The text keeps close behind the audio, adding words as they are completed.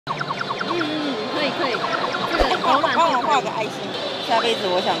可以，这个柔软。帮我画个爱心，下辈子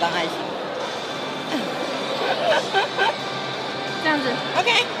我想当爱心。这样子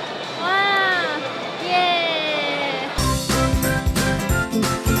 ，OK。哇，耶！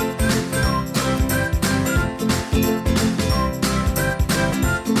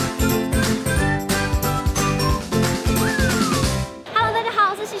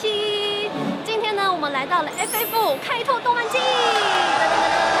来到了 FF 开拓动漫季，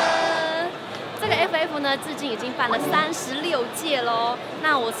这个 FF 呢，至今已经办了36届喽。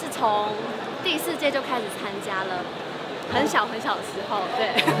那我是从第4届就开始参加了，很小的时候，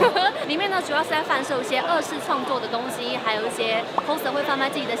对。里面呢，主要是在贩售一些2次创作的东西，还有一些 coser 会贩卖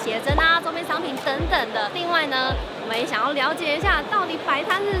自己的写真啊、周边商品等等的。另外呢，我们也想要了解一下到底摆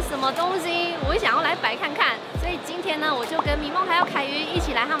摊是什么东西，我也想要来摆看看。所以今天呢，我就跟米梦还有凯云一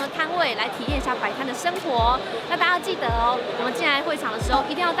起来他们摊位来体验一下摆摊的生活。那大家记得哦，我们进来会场的时候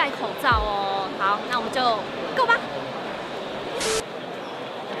一定要戴口罩哦。好，那我们就 go 吧。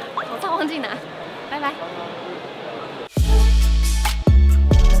口罩忘记拿，拜拜。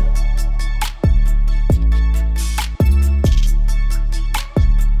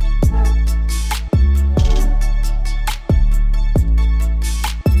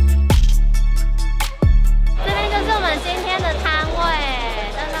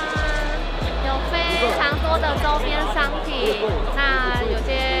周边商品，那有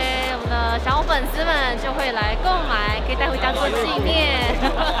些我们的小粉丝们就会来购买，可以带回家做纪念。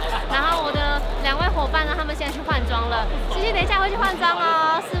然后我的2位伙伴呢，他们现在去换装了，希希等一下会去换装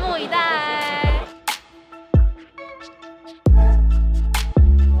哦，拭目以待。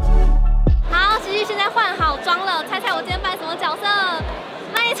好，希希现在换好装了，猜猜我今天扮什么角色？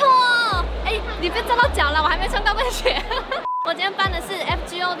没错，哎，你别撞到脚了，我还没穿高跟鞋。我今天扮的是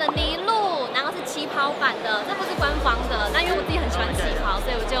FGO 的麋鹿，然后是旗袍版的，这不是官方的。那因为我自己很喜欢旗袍，所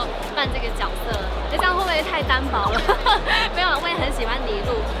以我就扮这个角色。这样会不会太单薄了？没有，我也很喜欢麋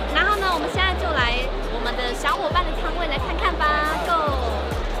鹿。然后呢，我们现在就来我们的小伙伴的摊位来看看吧 ，Go！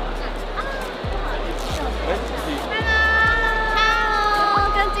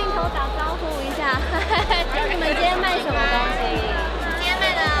 Hello， 跟镜头打招呼一下。你们今天卖什么东西？今天卖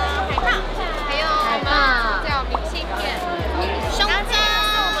的海报，还有我们叫明信片。胸章是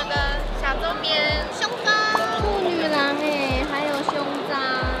我们的小周边，胸章，兔女郎哎，还有胸章，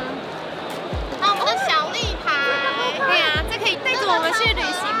还有我们的小立牌，对啊，这可以带着我们去旅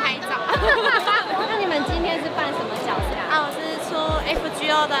行拍照。那你们今天是扮什么角色啊？我是出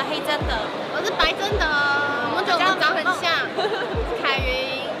FGO 的黑真的，我是白真的，我们长很像，凯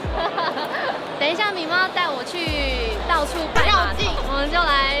云。等一下，米梦要带我去到处摆马桶，我们就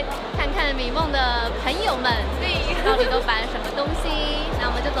来看看米梦的朋友们到底都摆了什么东西。那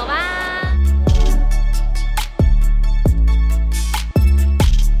我们就走吧。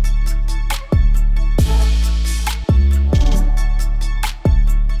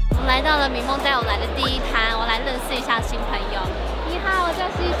我们来到了米梦带我来的第一摊，我来认识一下新朋友。你好，我叫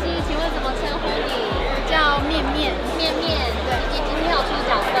希希，请问怎么称呼你？叫面面。面面，对，你今天有出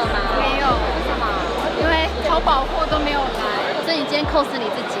角色吗？没有。为什么？因为淘宝货都没有来，所以你今天 cos 你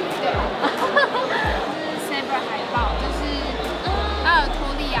自己。对。是 Saber 海报，就是阿尔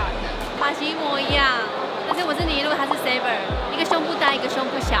托利亚的，发型一模一样。但是我是麋鹿，他是 Saber， 一个胸部大，一个胸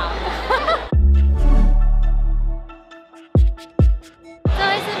部小。这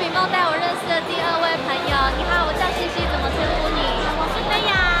位是米梦带我认识的第2位朋友。你好，我叫希希，怎么称呼你？我是飞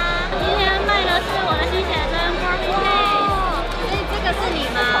扬。今天卖的是我的新写真 Barbie Case， 所以这个是你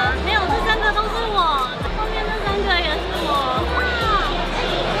吗？没有，这3个都是我，后面这3个也是我。哇，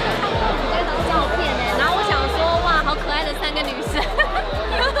看过你这张照片呢，然后我想说，哇，好可爱的3个女生，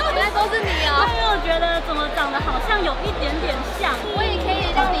原来都是你哦。因为我觉得怎么长得好像有一点点像，我也可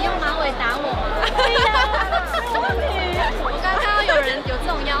以让你用马尾打我吗？可以啊，没有问题。我刚刚看到有人有这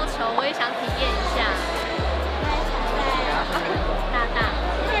种要求，我也想体验一下。打，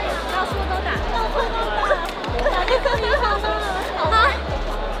到处都打，到处都打，打得可以好吗？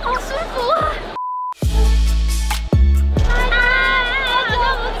好舒服啊！嗨，好久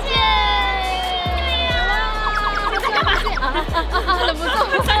不见！对呀，干嘛？忍不住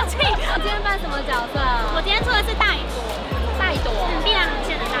生气。你今天扮什么角色？我今天出的是大一朵，碧蓝无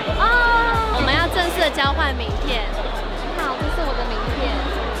限的大一朵。哦，我们要正式的交换名片。好，这是我的名片。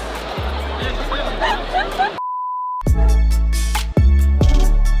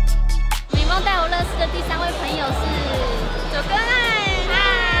米梦带我认识的第3位朋友是九哥爱。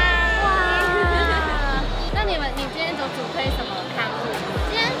哇！那你今天主推什么刊物？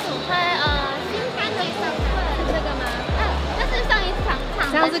今天主推新番的部分是这个吗？那是上一场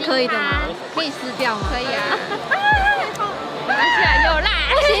这样是可以的吗？可以撕掉吗？可以啊。没关系啊，有啦。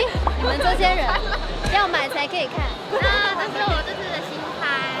不行，你们这些人。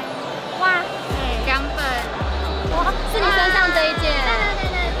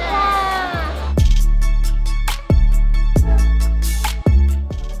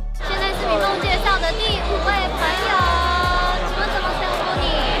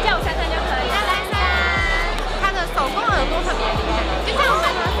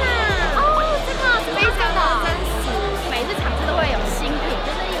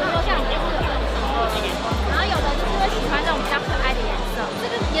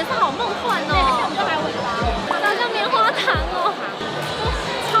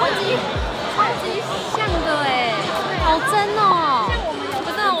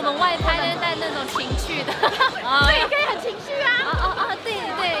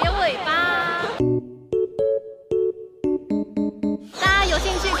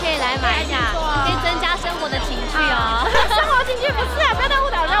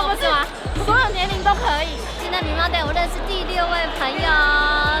友。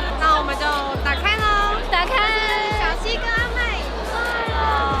那我们就打开喽，打开。小七跟阿妹。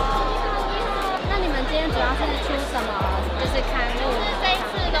那你们今天主要是出什么？就是刊物。这一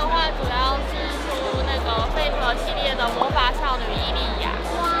次的话，主要是出那个FF系列的魔法少女伊利亚，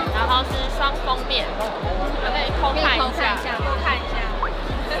然后是双封面，可以偷看一下，多看一下。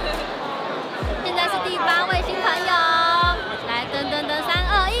现在是第8位新朋友，来噔噔噔3、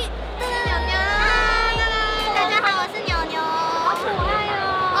2、1，噔噔牛牛，大家好，我是牛牛，好可爱哦！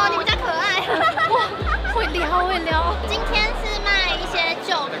哦，你们家可爱，哇，会聊会聊。今天是卖一些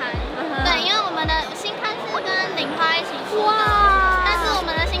旧刊，对，因为我们的新刊是跟领花一起出的，但是我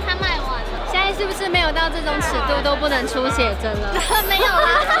们的新刊卖完了。现在是不是没有到这种尺度都不能出写真了？没有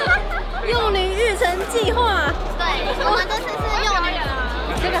啦，幼女育成计划。对，我们这次是幼女的。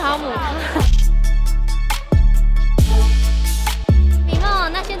这个好母汤。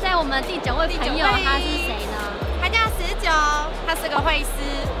那现在我们第9位朋友他是谁呢？他叫19，他是个绘师，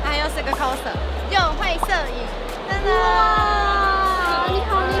他又是个 coser， 又会摄影。哇，你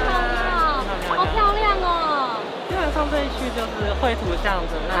好，好漂亮哦！基本上这一区就是绘图像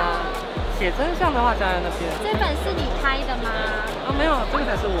的，那写真像的话就在那边。这本是你拍的吗？啊，没有，这个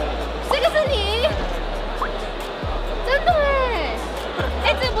才是我。这个是你？真的哎！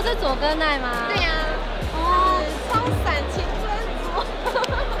哎，这不是佐根奈吗？对呀。哦，超闪青春组。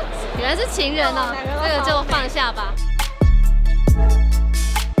原来是情人哦，这个就放下吧。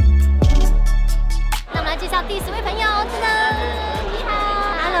那我们来介绍第10位朋友，噔噔，你好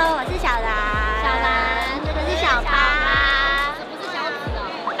 ，Hello， 我是小兰，小兰，这个是小八，这不是小紫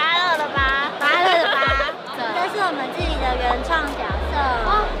哦，芭乐的芭，这是我们自己的原创角色，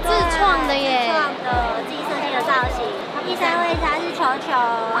哇，自创的耶，自创的自己设计的造型。第3位他是球球，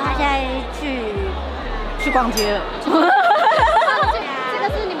他现在去逛街了。这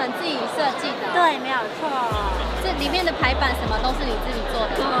个是你们自己设计的？对，没有错。这里面的排版什么都是你自己做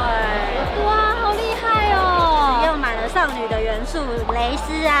的？对。哇，好厉害哦！又买了少女的元素，蕾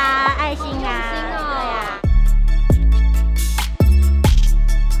丝啊，爱心啊。对呀。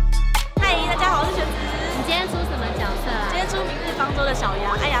嗨，大家好，我是玄子。你今天出什么角色啊？今天出明日方舟的小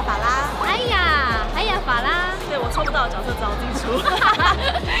羊，艾雅法拉。哎呀，法拉。对，我抽不到的角色只好自己出。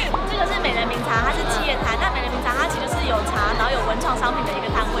这个是美人茗茶，它是企业摊。那美人茗茶它其实是有茶，然后有文创商品的一个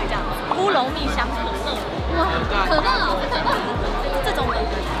摊位这样子。乌龙蜜香可乐，哇，可乐，这种的。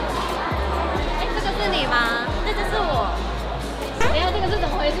哎，这个是你吗？这就是我。等一下，这个是怎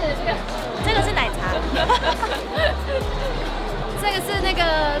么回事？这个是奶茶。这个是那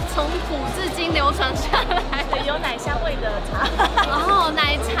个从古至今流传下来的有奶香味的茶。哦，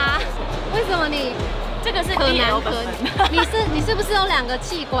奶茶。为什么你？这个是可男可女。你是不是有2个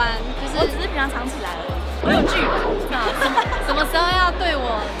器官？就是我只是平常藏起来了。我有巨龙。什么时候要对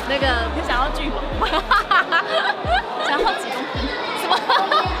我那个？你想要巨龙？想要几公分？什么？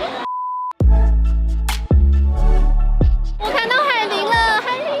我看到海玲了，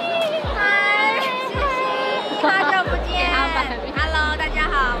海玲，嗨，好久不见。Hello， 大家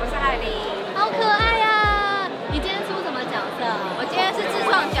好，我是海玲。好可爱呀！你今天出什么角色？我今天是自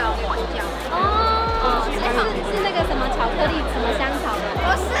创角女主角。是那个什么巧克力什么香草的？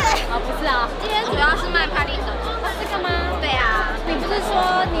不是，不是啊。今天主要是卖拍立得。这个吗？对啊。你不是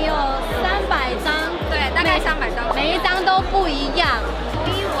说你有300张？对，大概300张。每一张都不一样，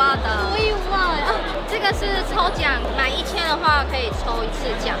独一无二的。独一无二。这个是抽奖，买1000的话可以抽1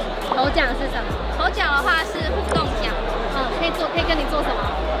次奖。头奖是什么？头奖的话是互动奖。可以跟你做什么？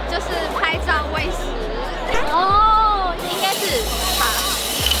就是拍照喂食。哦，应该是吧。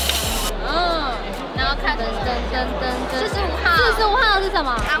然后看45号是什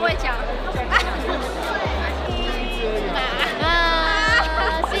么？安慰奖。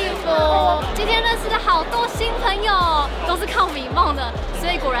幸福！今天认识了好多新朋友，都是靠米梦的，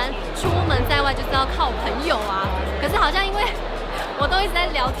所以果然出门在外就是要靠朋友啊。可是好像因为我都一直在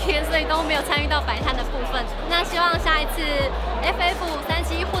聊天，所以都没有参与到摆摊的部分。那希望下一次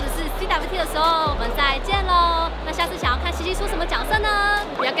FF37或者是 CWT 的时候，我们再见喽。那下次想要看希希出什么角色呢？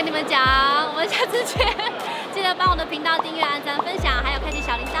不要跟你们讲，我们下次见。记得帮我的频道订阅、按赞、分享，还有开启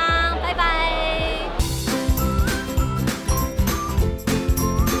小铃铛。拜拜。